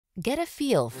Get a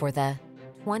feel for the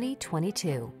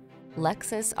 2022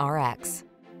 Lexus RX.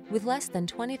 With less than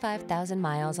 25,000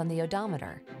 miles on the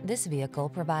odometer, this vehicle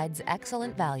provides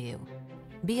excellent value.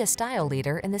 Be a style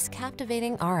leader in this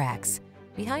captivating RX.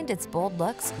 Behind its bold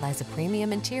looks lies a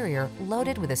premium interior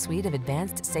loaded with a suite of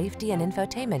advanced safety and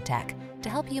infotainment tech to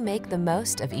help you make the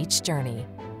most of each journey.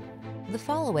 The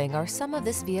following are some of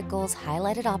this vehicle's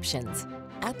highlighted options: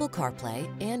 Apple CarPlay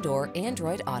and/or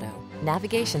Android Auto,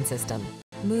 navigation system,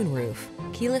 moonroof,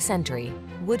 keyless entry,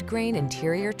 woodgrain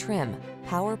interior trim,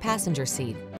 power passenger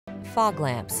seat, fog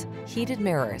lamps, heated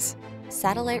mirrors,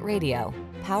 satellite radio,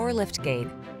 power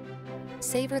liftgate.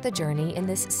 Savor the journey in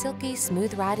this silky,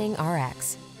 smooth-riding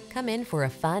RX. Come in for a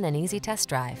fun and easy test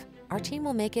drive. Our team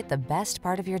will make it the best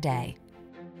part of your day.